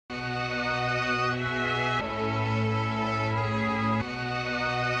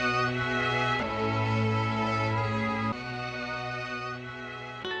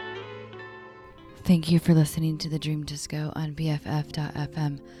Thank you for listening to the Dream Disco on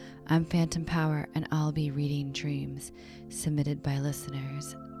BFF.fm. I'm Phantom Power, and I'll be reading dreams submitted by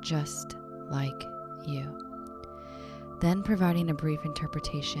listeners just like you. Then providing a brief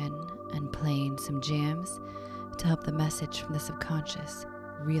interpretation and playing some jams to help the message from the subconscious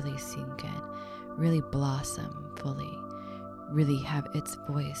really sink in, really blossom fully, really have its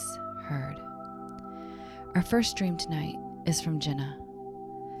voice heard. Our first dream tonight is from Jenna.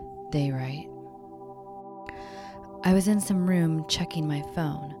 They write, I was in some room checking my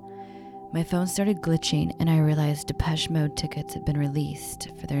phone. My phone started glitching and I realized Depeche Mode tickets had been released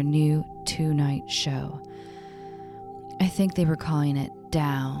for their new 2-night show. I think they were calling it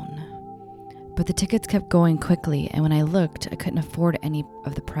Down. But the tickets kept going quickly, and when I looked, I couldn't afford any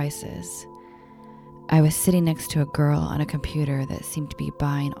of the prices. I was sitting next to a girl on a computer that seemed to be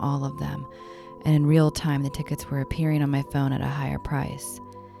buying all of them, and in real time the tickets were appearing on my phone at a higher price.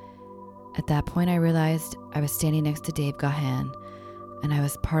 At that point I realized I was standing next to Dave Gahan, and I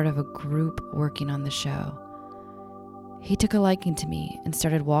was part of a group working on the show. He took a liking to me and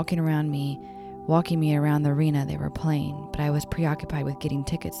started walking me around the arena they were playing, but I was preoccupied with getting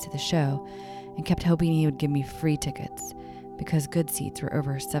tickets to the show and kept hoping he would give me free tickets because good seats were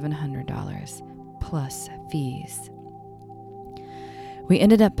over $700 plus fees. We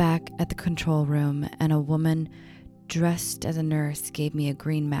ended up back at the control room, and a woman dressed as a nurse gave me a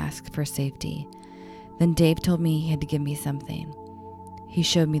green mask for safety. Then Dave told me he had to give me something. He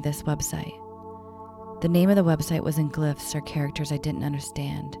showed me this website. The name of the website was in glyphs or characters I didn't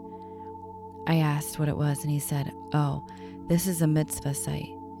understand. I asked what it was, and he said, "Oh, this is a mitzvah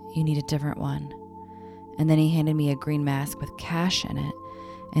site. You need a different one." And then he handed me a green mask with cash in it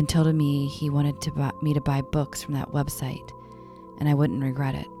and told me he wanted me to buy books from that website, and I wouldn't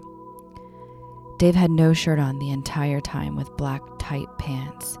regret it. Dave had no shirt on the entire time with black tight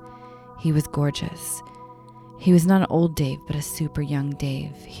pants. He was gorgeous. He was not an old Dave, but a super young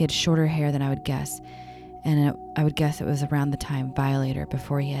Dave. He had shorter hair than I would guess, and I would guess it was around the time Violator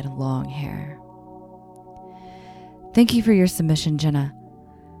before he had long hair. Thank you for your submission, Jenna.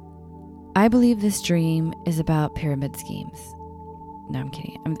 I believe this dream is about pyramid schemes. No, I'm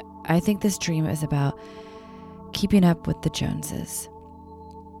kidding. I think this dream is about keeping up with the Joneses.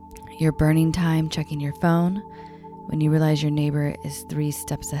 You're burning time checking your phone when you realize your neighbor is 3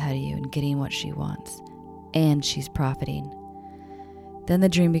 steps ahead of you and getting what she wants, and she's profiting. Then the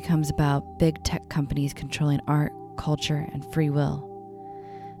dream becomes about big tech companies controlling art, culture, and free will.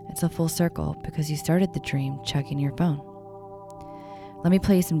 It's a full circle because you started the dream checking your phone. Let me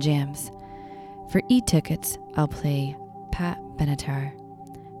play you some jams. For e-tickets, I'll play Pat Benatar.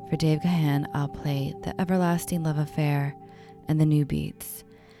 For Dave Gahan, I'll play The Everlasting Love Affair and The New Beats.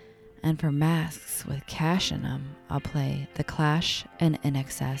 And for masks with cash in them, I'll play The Clash and In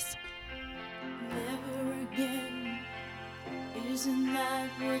Excess. Never again, isn't that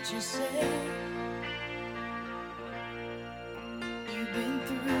what you say? You've been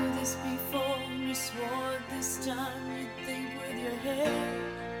through this before, you swore this time you'd think with your head.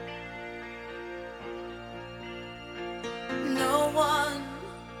 No one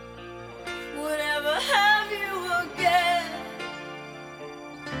would ever have you again.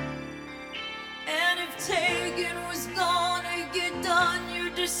 And if taken was gonna get done, you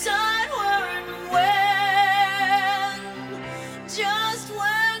decide where and when. Just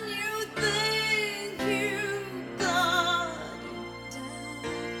when you think you got it down,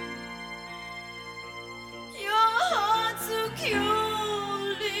 your heart's secure.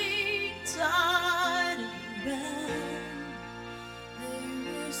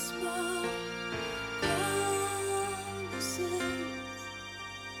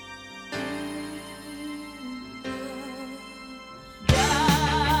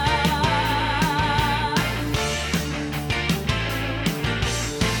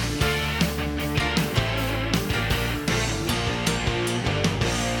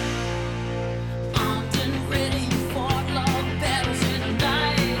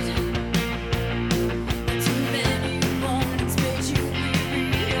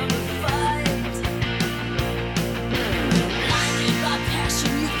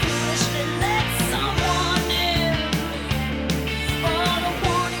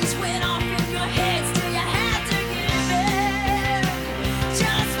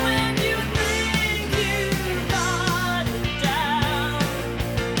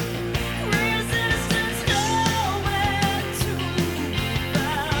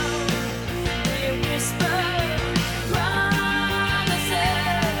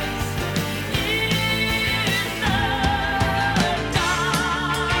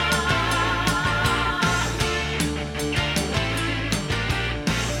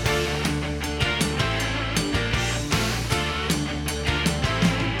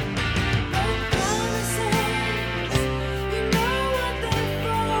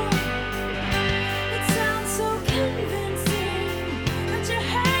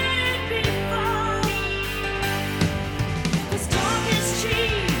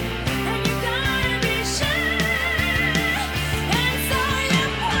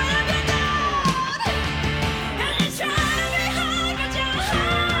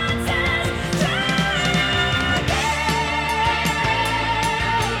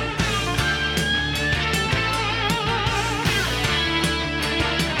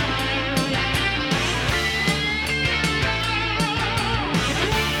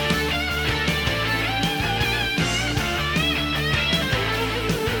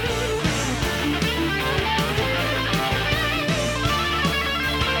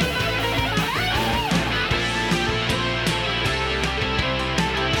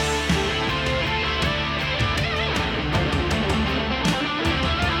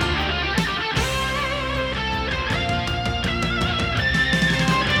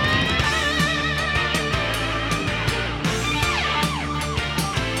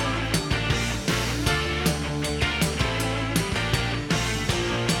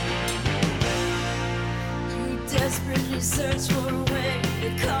 desperately search for a way to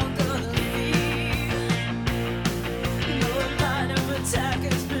conquer the fear. No line of attack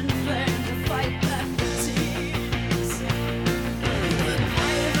has been planned to fight back the tears. The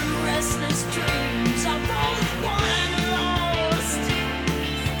brave and restless dreams are both won and lost.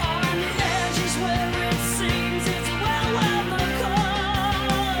 On the edges where it seems it's well worth the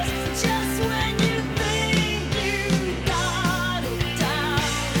cost. Just when you think you got it down,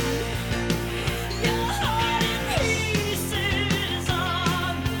 your heart in pieces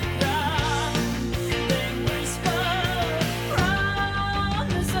on the ground. They whisper promises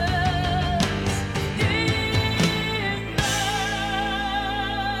in the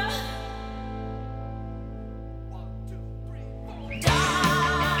dark.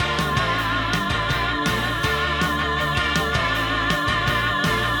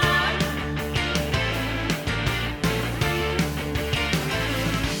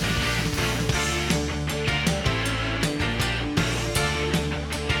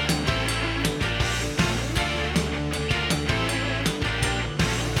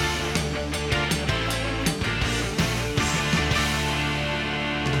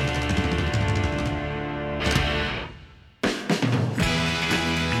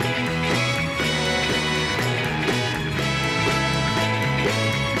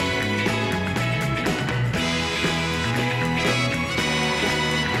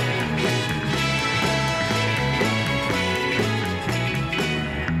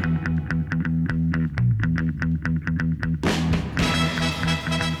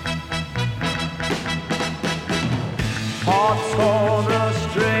 Hearts gone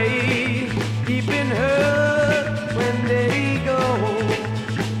astray, deep in hurt when they go.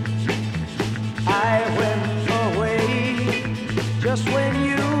 I went away just when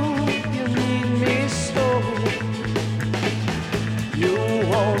you need me so. You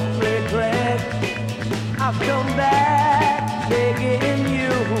won't regret, I've come back begging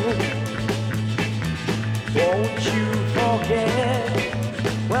you. Won't you forget,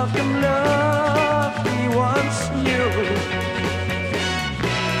 welcome love we once knew.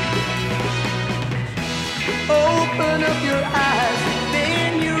 Open up your eyes,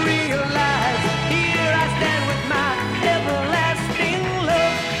 then you realize, here I stand with my everlasting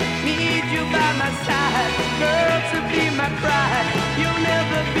love. Need you by my side, girl, to be my bride. You'll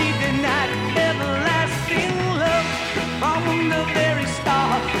never be denied everlasting love. From the very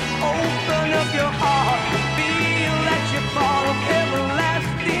start, open up your heart, feel that you fall of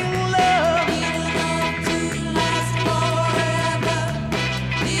everlasting love. Need a love to last forever.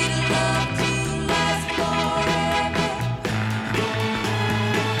 Need a love to last forever.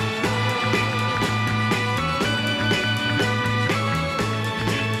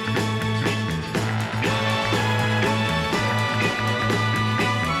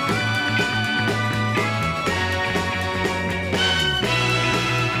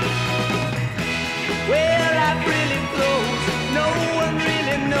 Well, life really flows, no one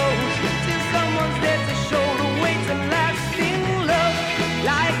really knows, till someone's there to show the way to lasting love.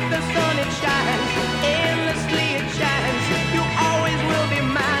 Like the sun it shines, endlessly it shines. You always will be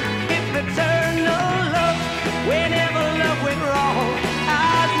mine, if eternal love. Whenever love went wrong,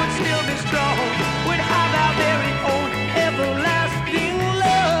 ours would still be strong. We'd have our very own everlasting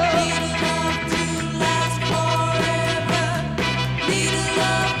love. Need a love to last forever. Need a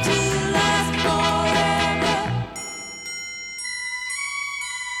love to last forever.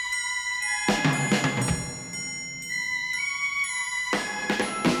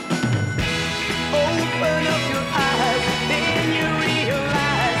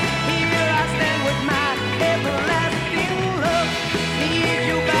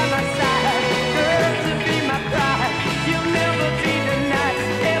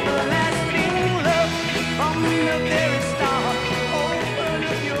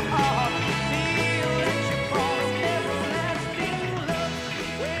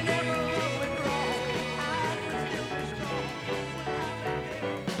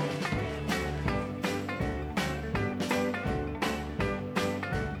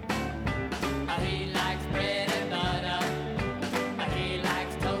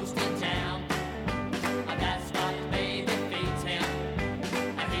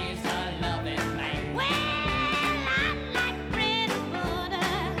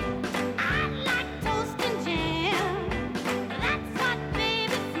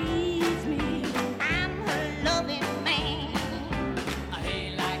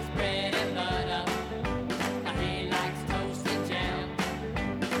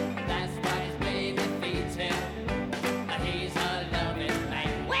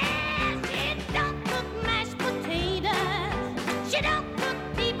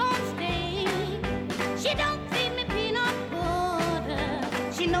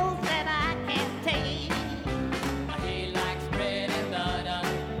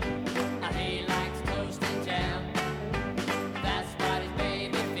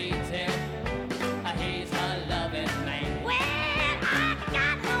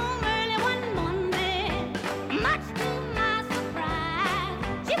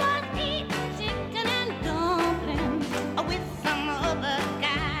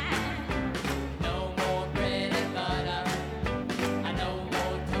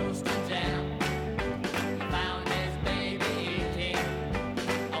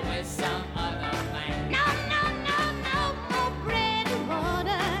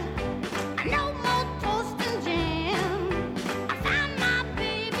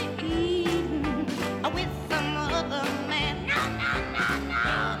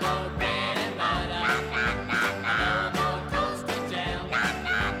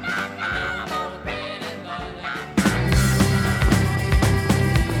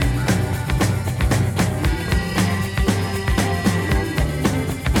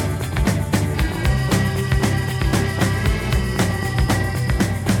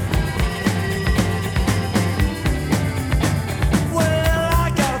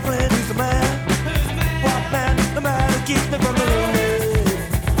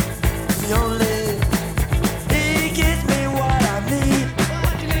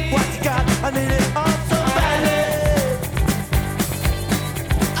 need it all so badly.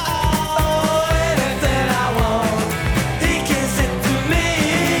 Oh, anything I want, he gives it to me.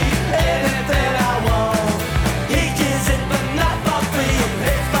 Anything I want, he gives it, but not for free.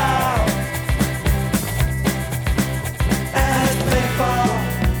 It's for, and it's paid for.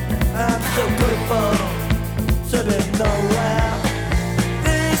 I'm so grateful to be nowhere.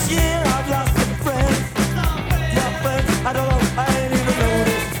 This year I've lost some friends. Nothing, I don't know, I ain't even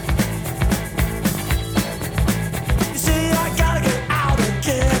noticed.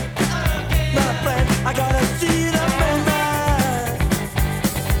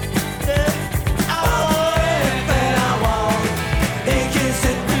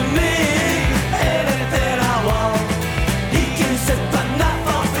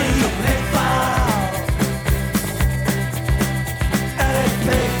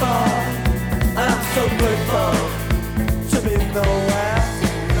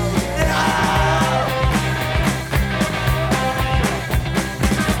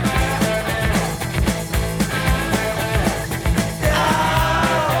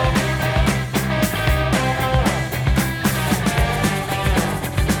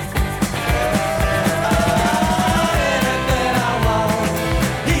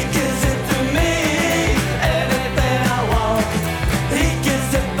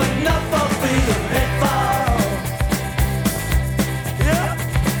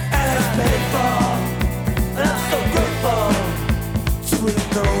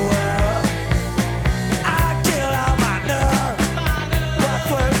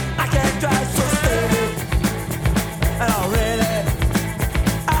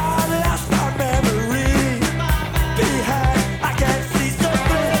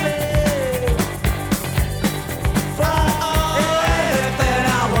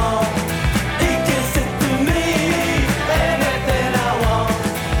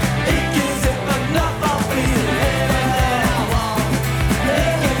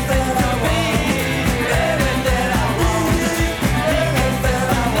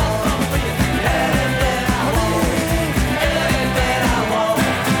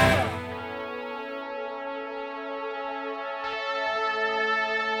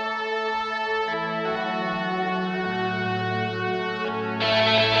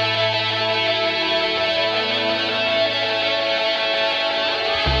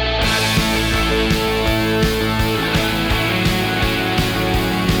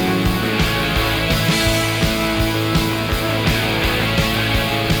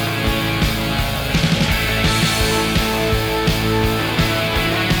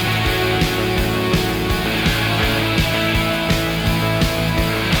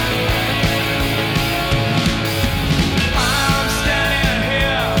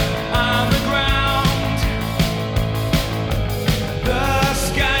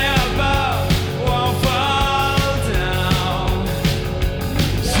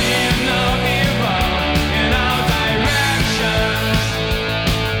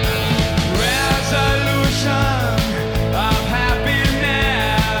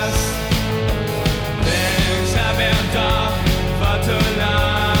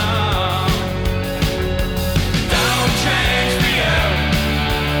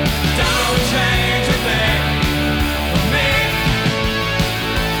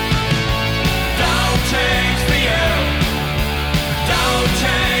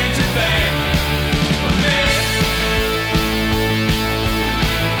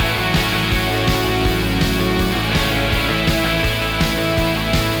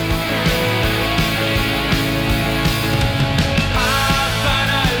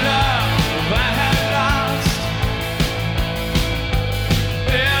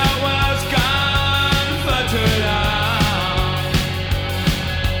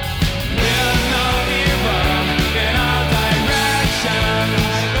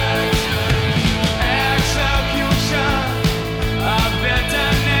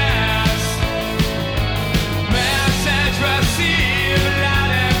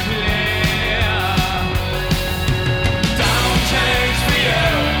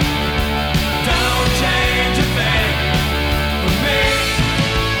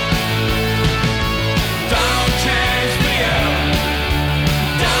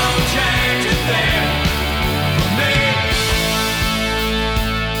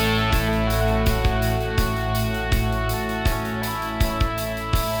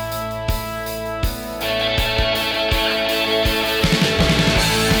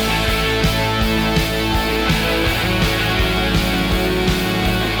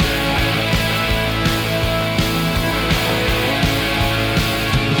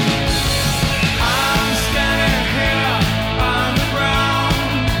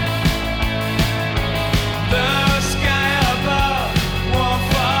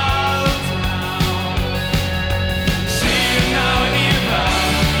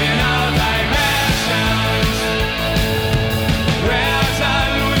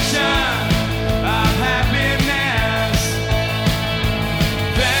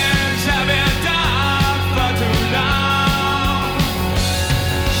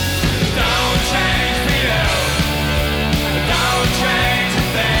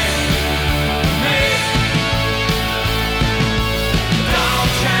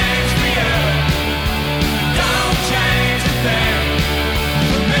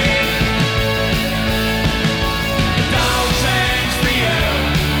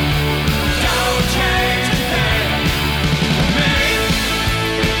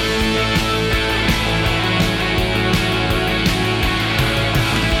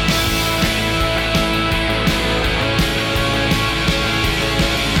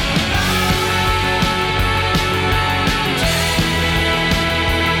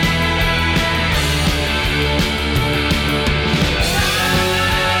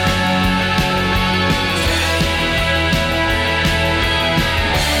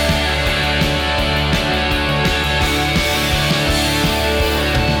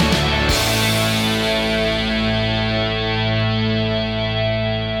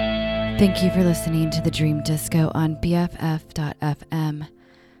 Thank you for listening to the Dream Disco on BFF.fm.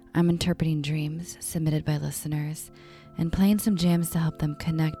 I'm interpreting dreams submitted by listeners and playing some jams to help them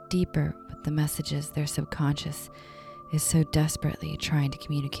connect deeper with the messages their subconscious is so desperately trying to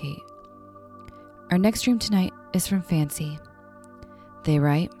communicate. Our next dream tonight is from Fancy. They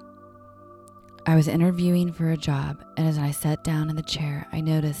write, I was interviewing for a job, and as I sat down in the chair, I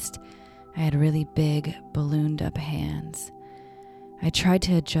noticed I had really big, ballooned up hands. I tried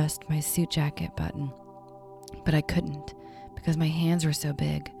to adjust my suit jacket button, but I couldn't because my hands were so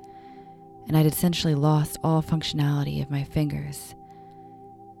big, and I'd essentially lost all functionality of my fingers.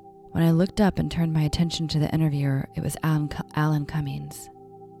 When I looked up and turned my attention to the interviewer, it was Alan Cummings.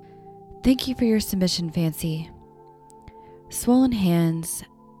 Thank you for your submission, Fancy. Swollen hands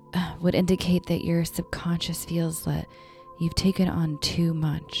would indicate that your subconscious feels that you've taken on too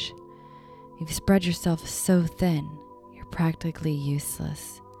much. You've spread yourself so thin, you're practically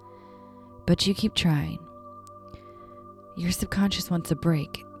useless. But you keep trying. Your subconscious wants a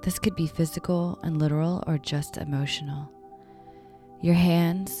break. This could be physical and literal or just emotional. Your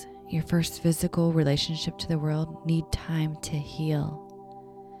hands, your first physical relationship to the world, need time to heal.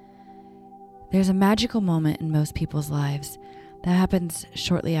 There's a magical moment in most people's lives that happens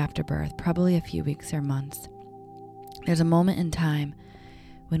shortly after birth, probably a few weeks or months. There's a moment in time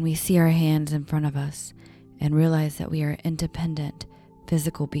when we see our hands in front of us and realize that we are independent,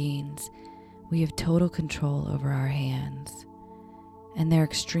 physical beings. We have total control over our hands, and they're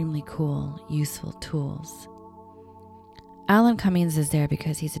extremely cool, useful tools. Alan Cummings is there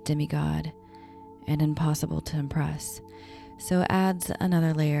because he's a demigod and impossible to impress. So it adds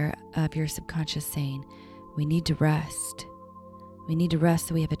another layer of your subconscious saying, we need to rest. We need to rest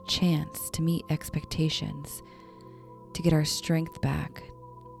so we have a chance to meet expectations, to get our strength back.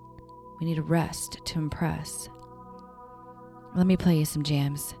 We need to rest to impress. Let me play you some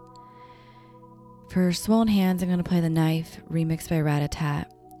jams. For Swollen Hands, I'm going to play The Knife, remixed by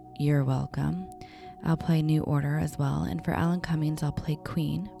Rat-a-tat. You're welcome. I'll play New Order as well. And for Alan Cummings, I'll play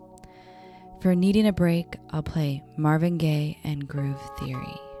Queen. For Needing a Break, I'll play Marvin Gaye and Groove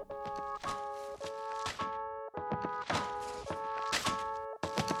Theory.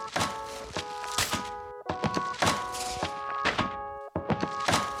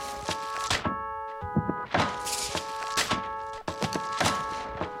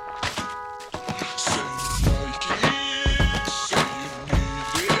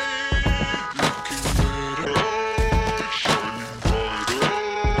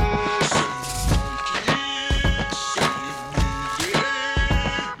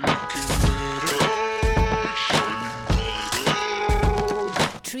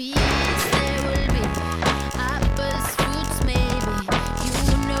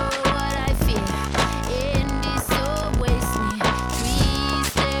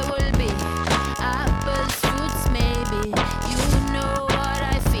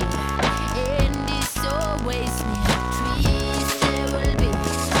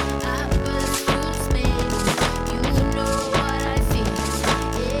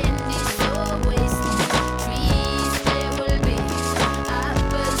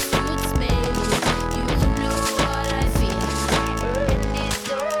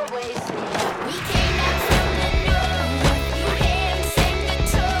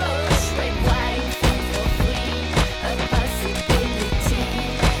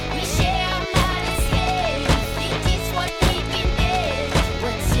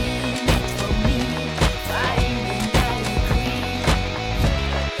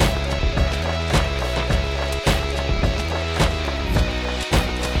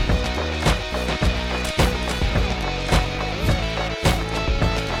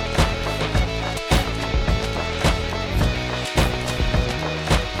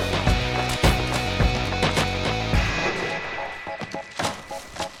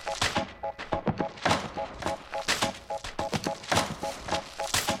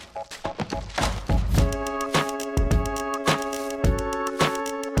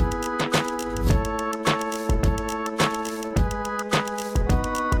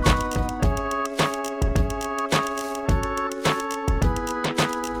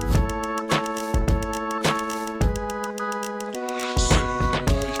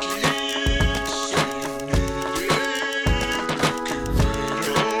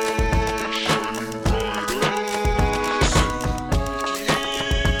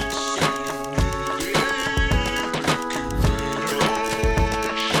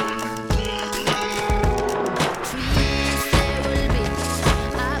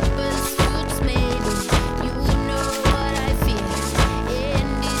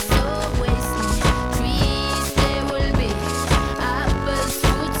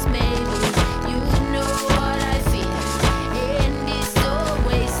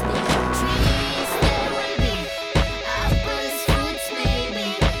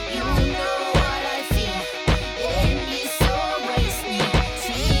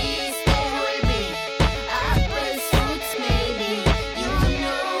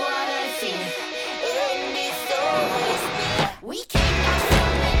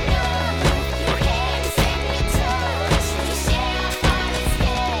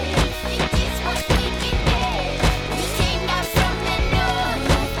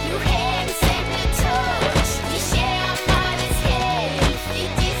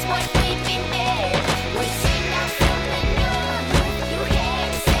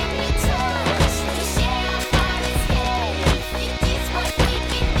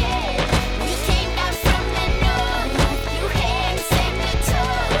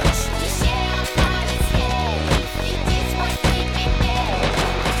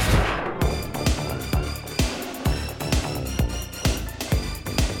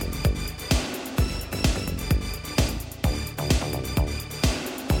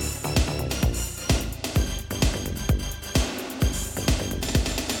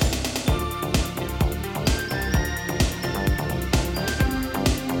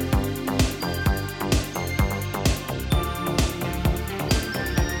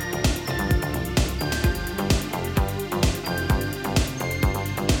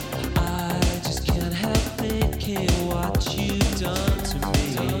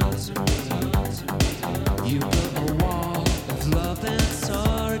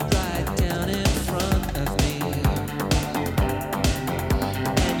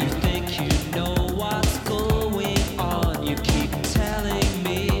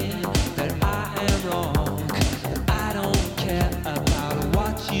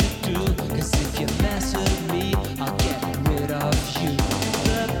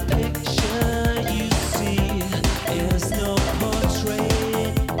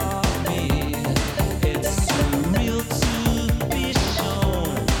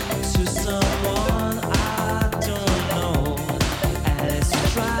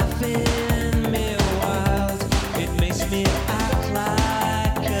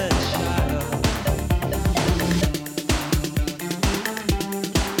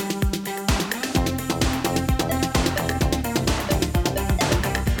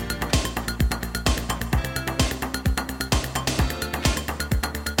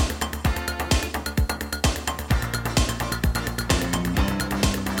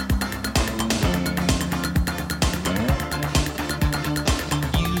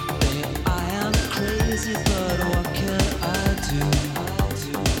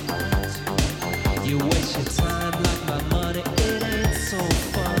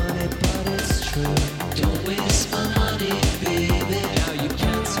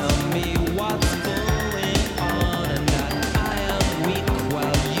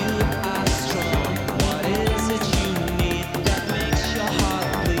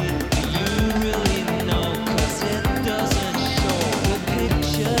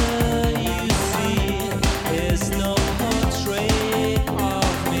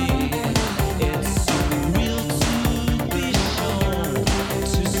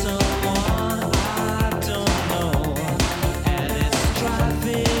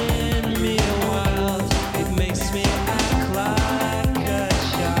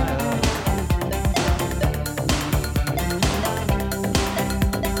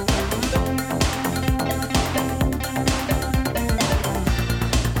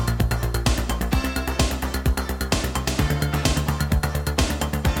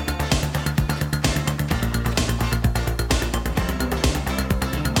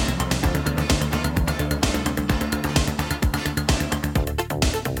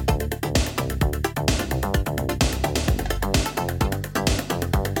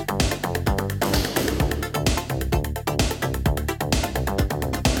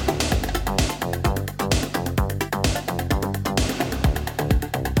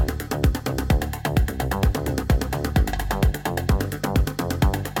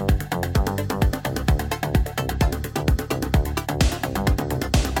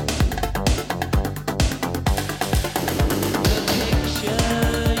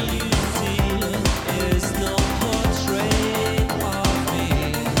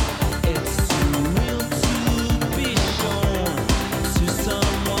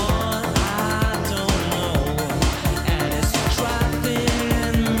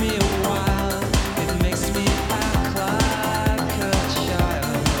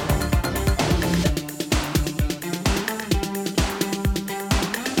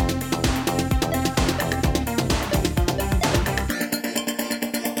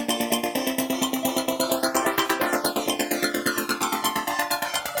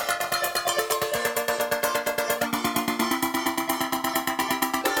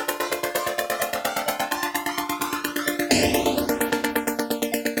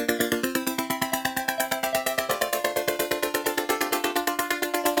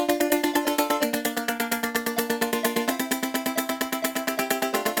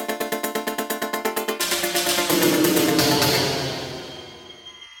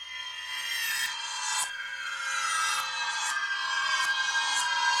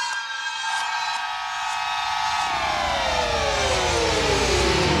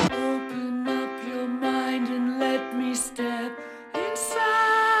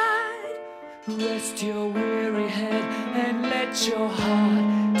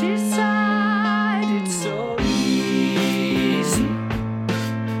 heart decide. It's so easy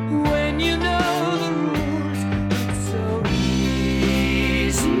when you know the rules. It's so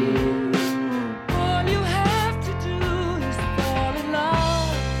easy. All you have to do is fall in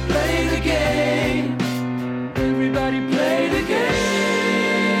love. Play the game. Everybody play the game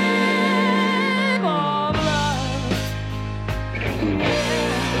of love.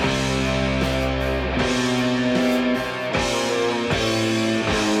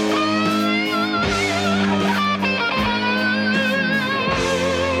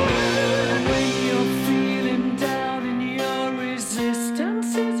 When you're feeling down and your resistance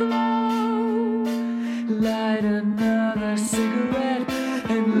is low, light another cigarette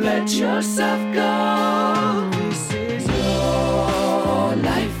and let yourself go. This is your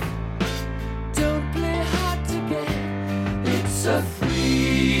life. Don't play hard to get. It's a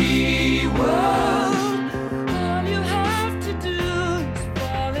free world. All you have to do is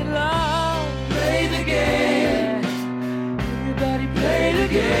fall in love. Play the game. Everybody play the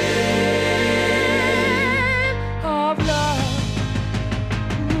game of love.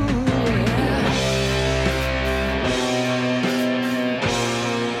 Ooh, yeah.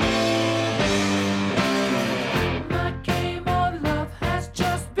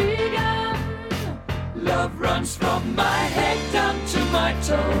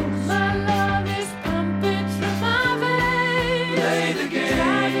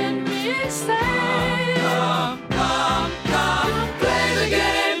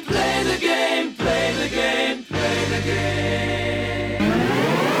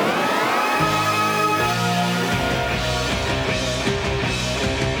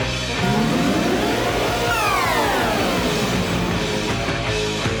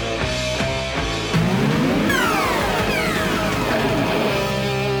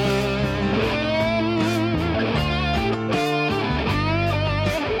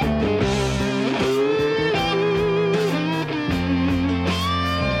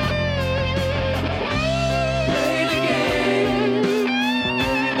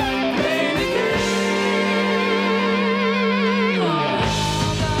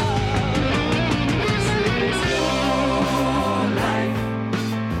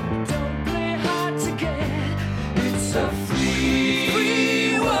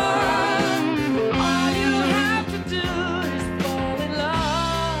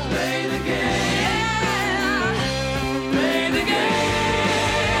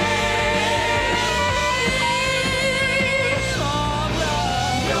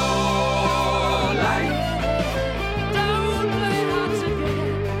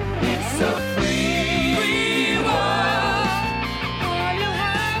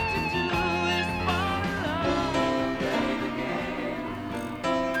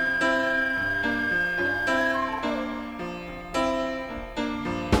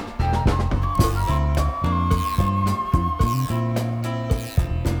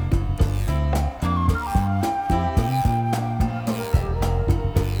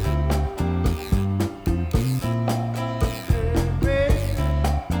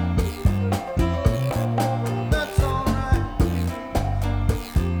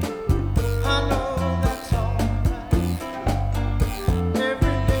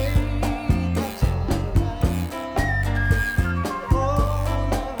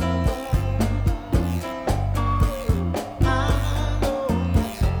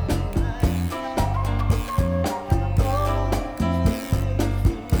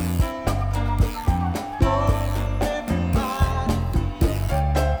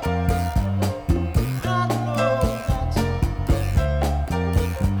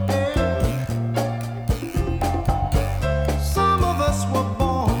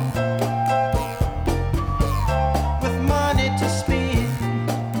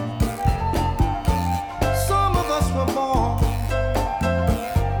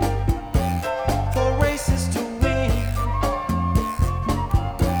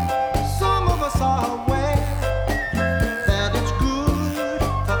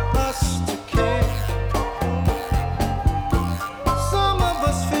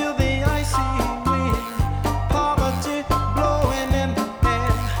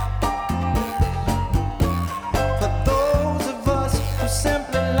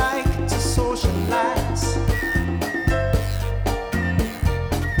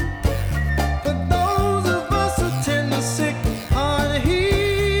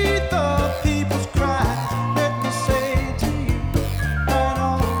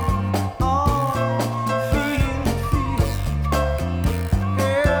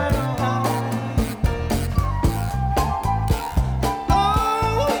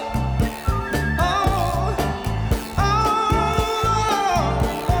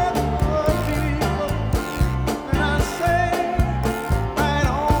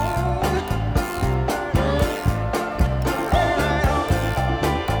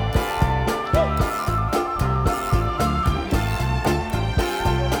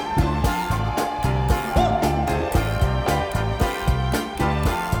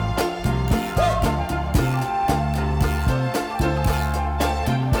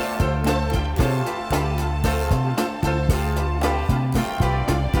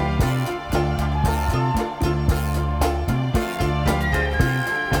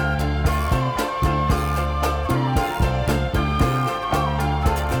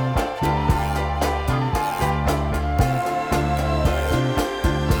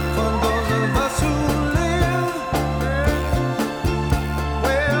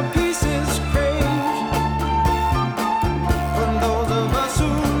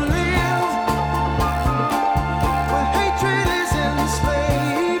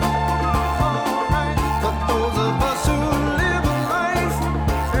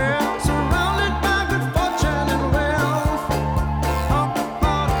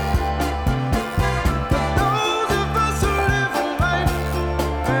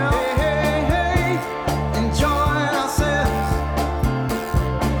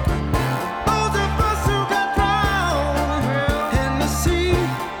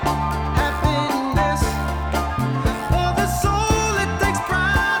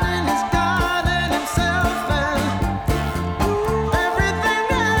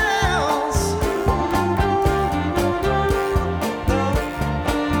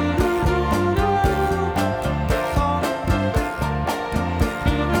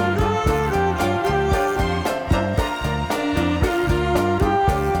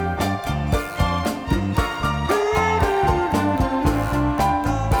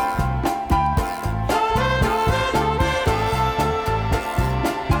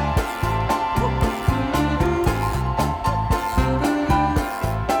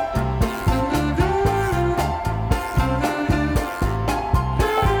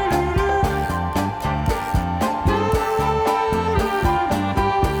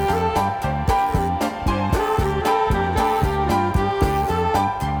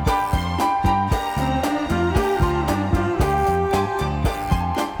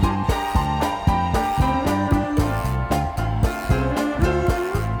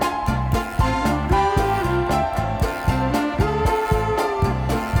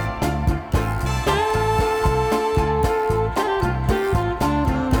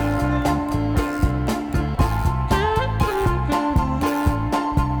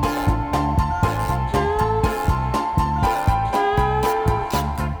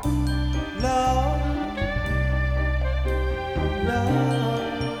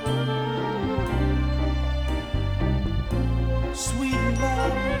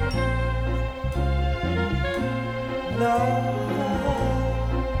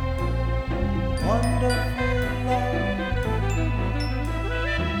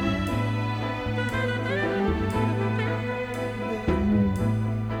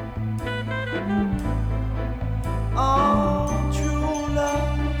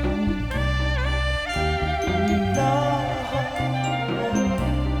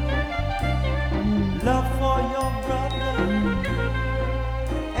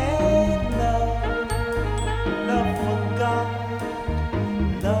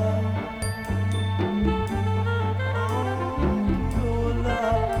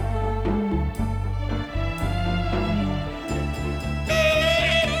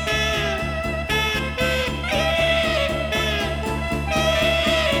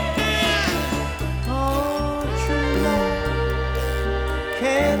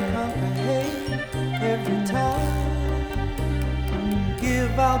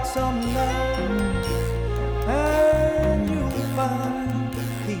 Out some love and you'll find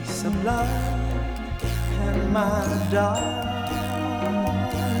peace of mind. And my darling,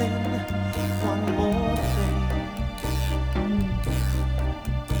 one more thing,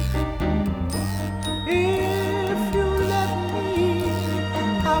 if you let me,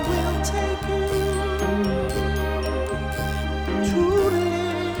 I will take you to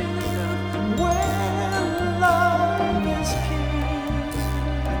live where love is king.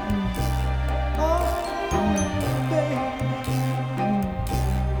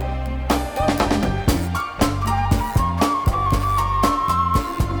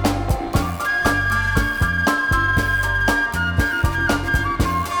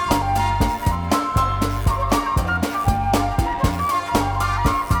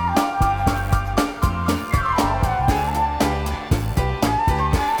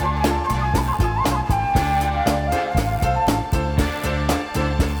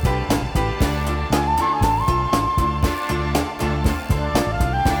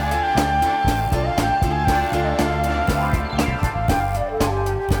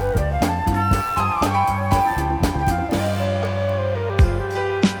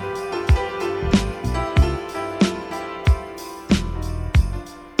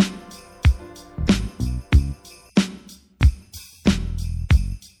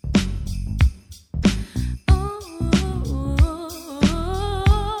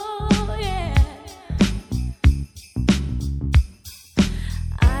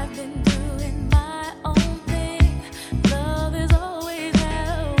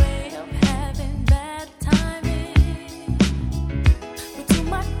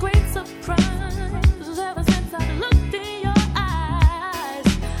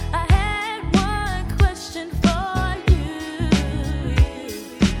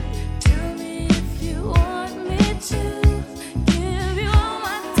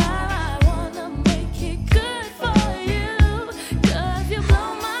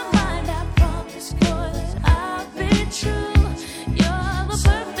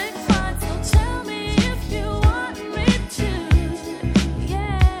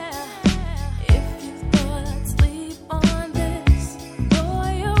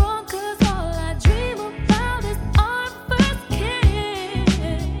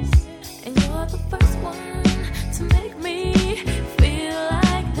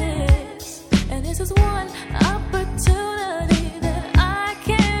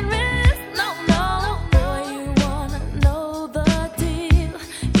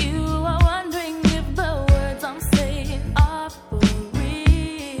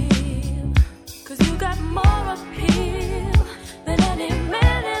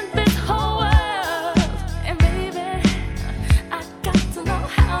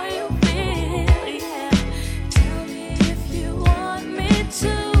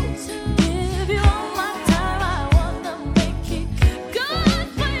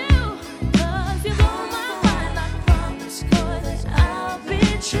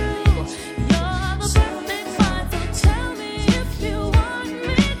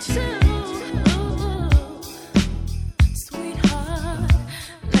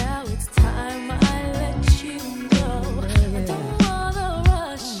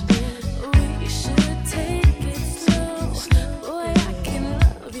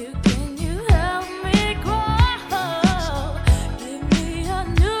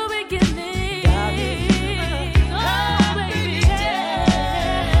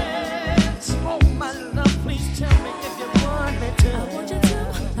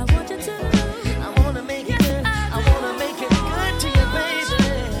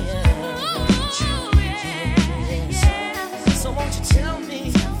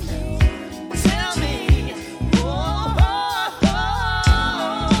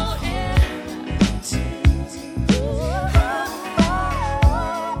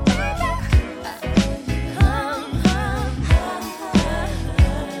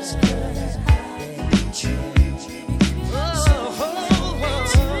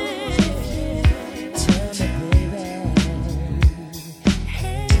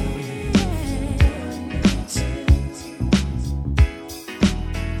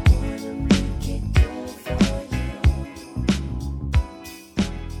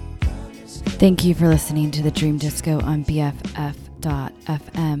 Thank you for listening to the Dream Disco on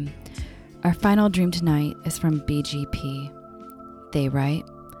BFF.FM. Our final dream tonight is from BGP. They write,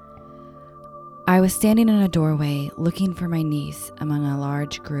 I was standing in a doorway looking for my niece among a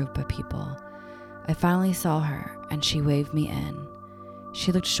large group of people. I finally saw her and she waved me in.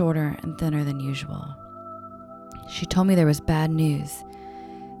 She looked shorter and thinner than usual. She told me there was bad news,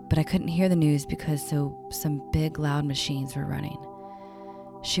 but I couldn't hear the news because some big loud machines were running.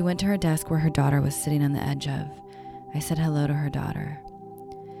 She went to her desk where her daughter was sitting on the edge of. I said hello to her daughter.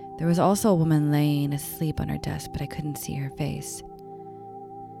 There was also a woman laying asleep on her desk, but I couldn't see her face.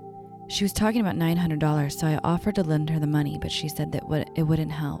 She was talking about $900, so I offered to lend her the money, but she said that it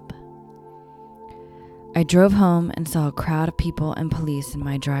wouldn't help. I drove home and saw a crowd of people and police in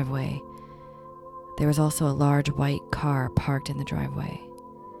my driveway. There was also a large white car parked in the driveway.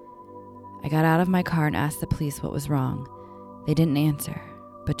 I got out of my car and asked the police what was wrong. They didn't answer,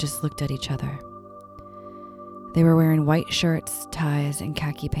 but just looked at each other. They were wearing white shirts, ties, and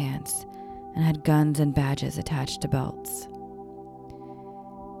khaki pants, and had guns and badges attached to belts.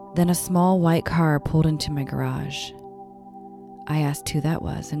 Then a small white car pulled into my garage. I asked who that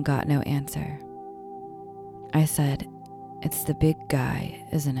was and got no answer. I said, "It's the big guy,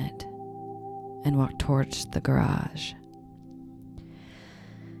 isn't it?" and walked towards the garage.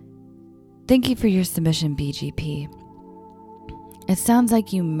 Thank you for your submission, BGP. It sounds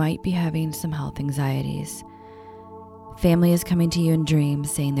like you might be having some health anxieties. Family is coming to you in dreams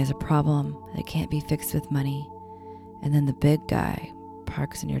saying there's a problem that can't be fixed with money, and then the big guy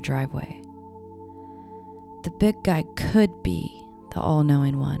parks in your driveway. The big guy could be the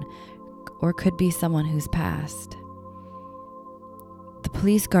all-knowing one, or could be someone who's passed. The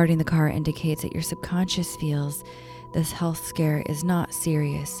police guarding the car indicates that your subconscious feels this health scare is not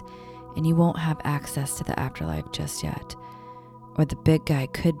serious and you won't have access to the afterlife just yet. Or the big guy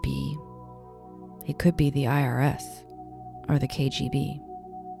could be the IRS, or the KGB,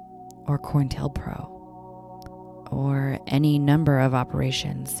 or COINTELPRO, or any number of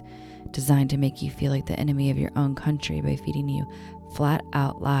operations designed to make you feel like the enemy of your own country by feeding you flat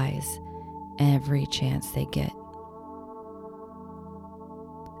out lies every chance they get.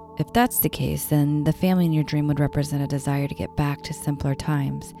 If that's the case, then the family in your dream would represent a desire to get back to simpler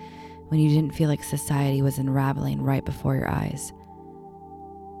times when you didn't feel like society was unraveling right before your eyes.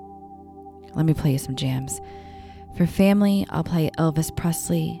 Let me play you some jams. For family, I'll play Elvis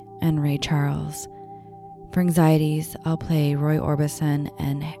Presley and Ray Charles. For anxieties, I'll play Roy Orbison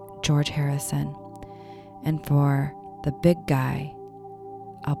and George Harrison. And for the big guy,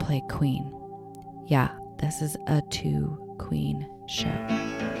 I'll play Queen. Yeah, this is a 2-Queen show.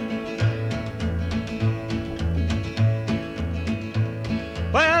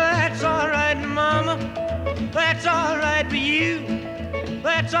 Well, that's all right, Mama. That's all right for you.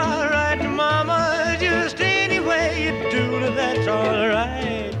 That's all right, Mama. Just any way you do it, that's all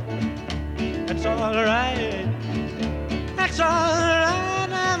right. That's all right. That's all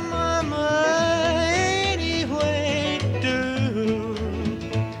right, Mama. Any way you do.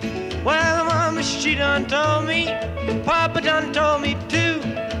 Well, Mama, she done told me, Papa done told me too.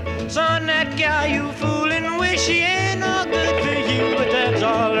 Son, that gal you fooling with, she ain't no good for you, but that's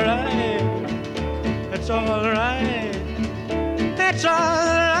all right. That's all right. That's all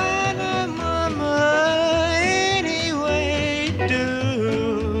right, Mama. Any way you do.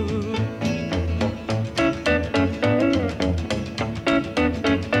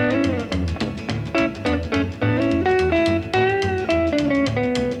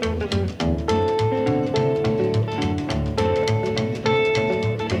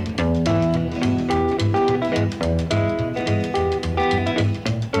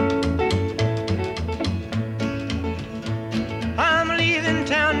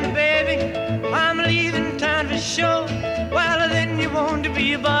 Sure, well then you won't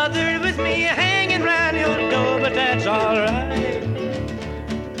be bothered with me hanging round your door, but that's all right.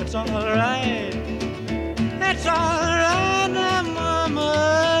 That's all right. That's all right, now,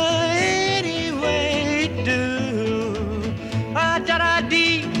 Mama. Any way you do. Ah, da da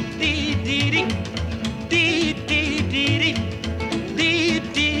dee dee dee dee dee dee dee dee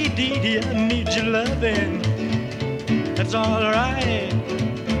dee dee dee. I need your loving. That's all right.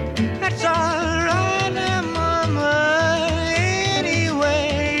 That's all right.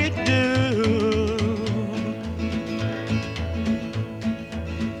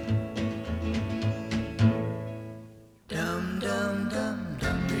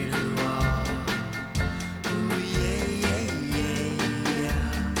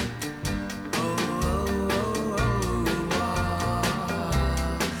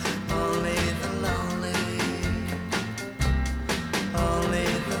 Only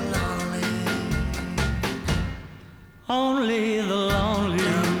only the lonely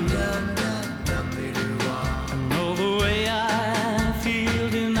know the way I feel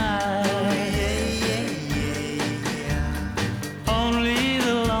tonight. Only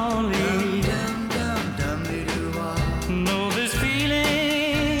the lonely know this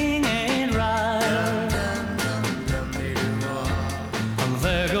feeling ain't right.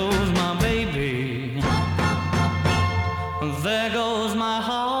 There goes my baby, there goes my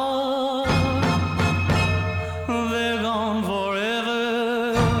heart, they're gone forever,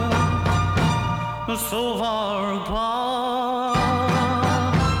 so far apart.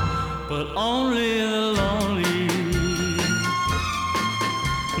 But only the lonely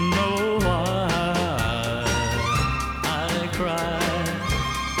know why I cry.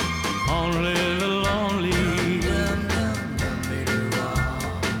 Only the lonely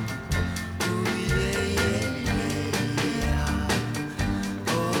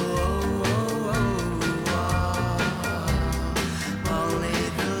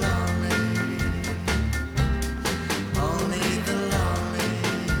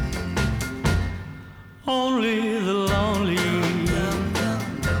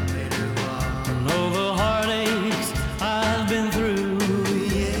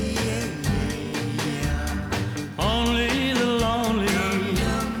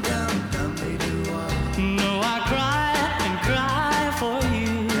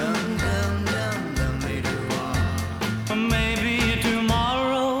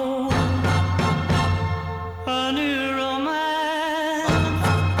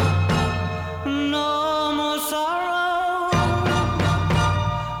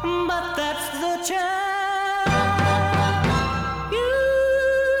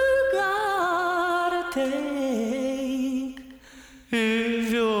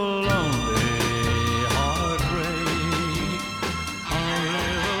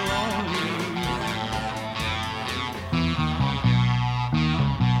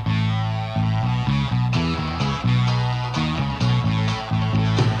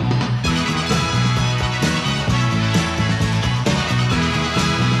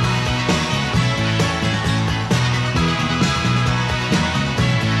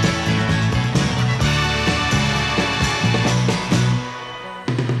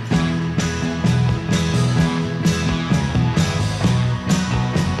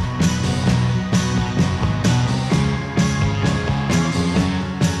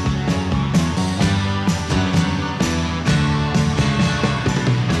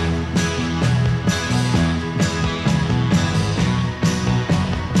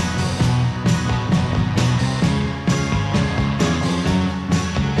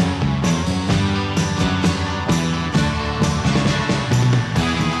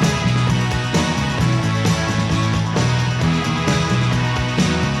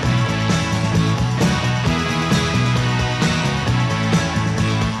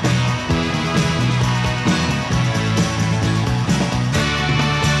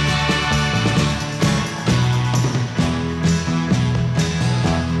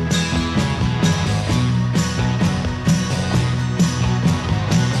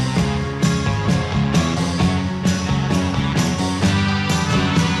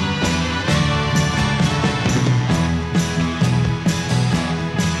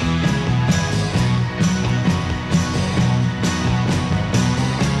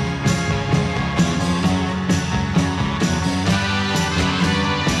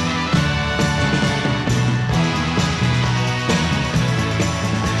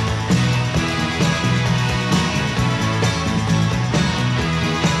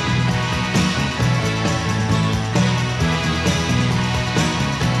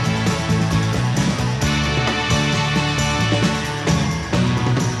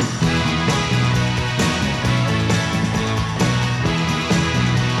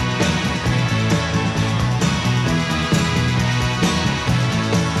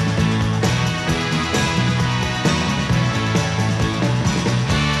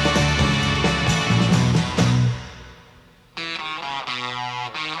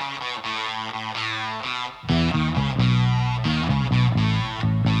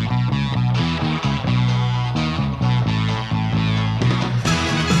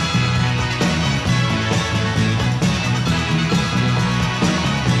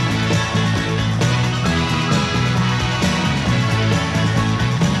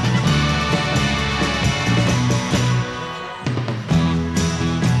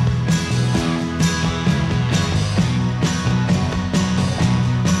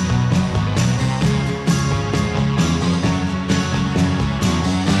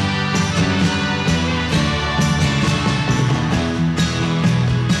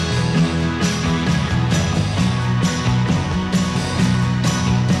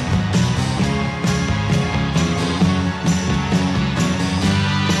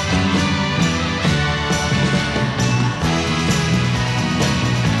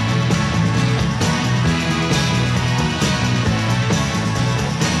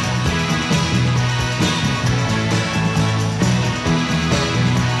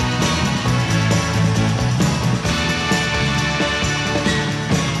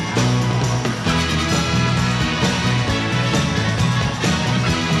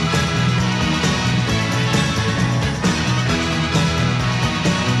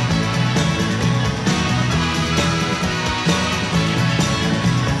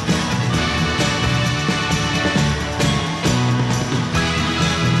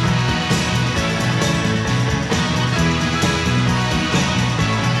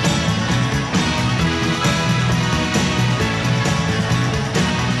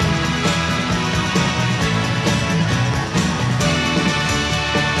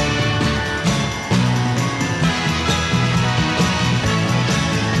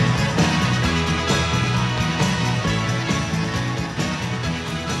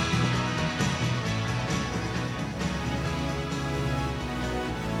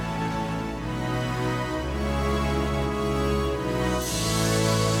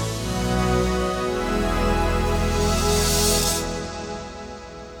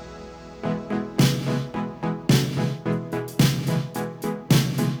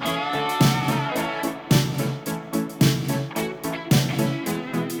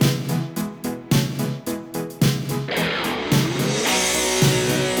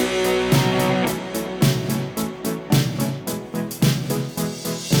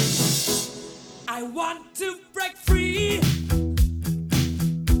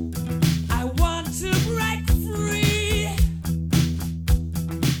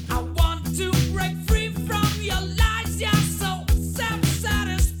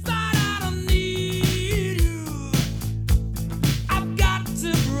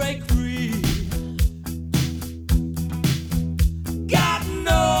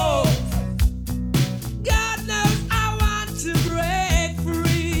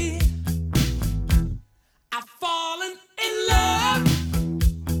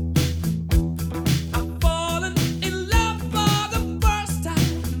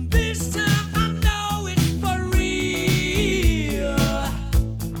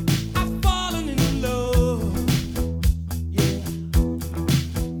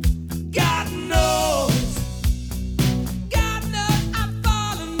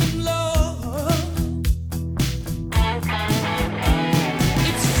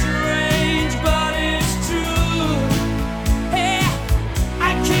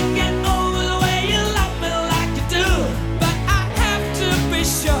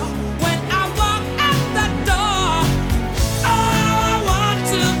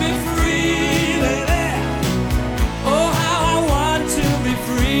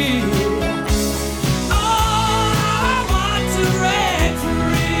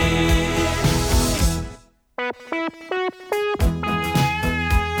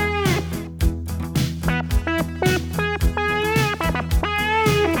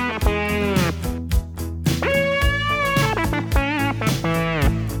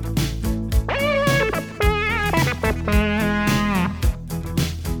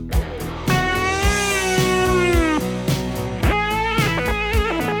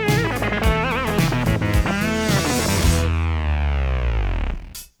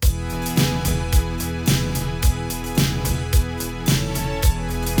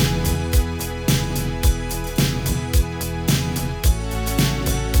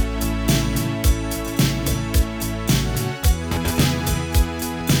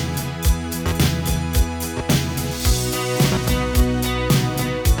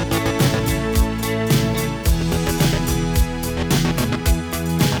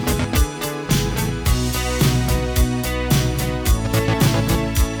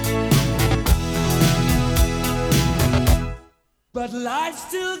Life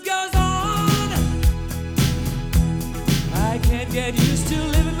still goes on. I can't get used to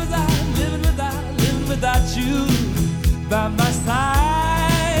living without you by my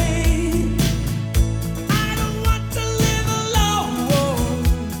side. I don't want to live alone.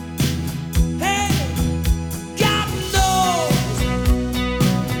 Hey, God knows,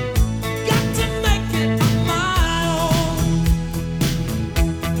 got to make it on my own.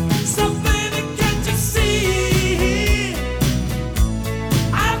 So baby, can't you see?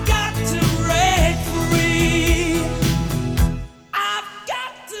 I've got to break free. I've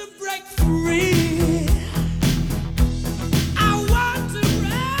got to break free. I want to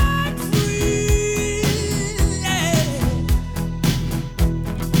break free. Yeah.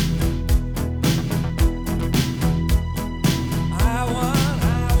 I want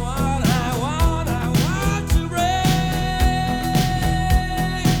to break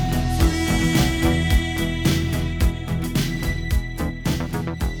free.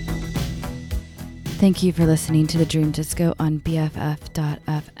 Thank you for listening to the Dream Disco on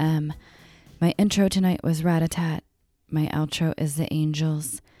BFF.fm. My intro tonight was Rat-a-tat. My outro is The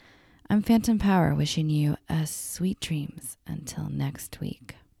Angels. I'm Phantom Power, wishing you sweet dreams until next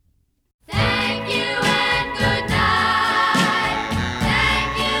week. Thank you and good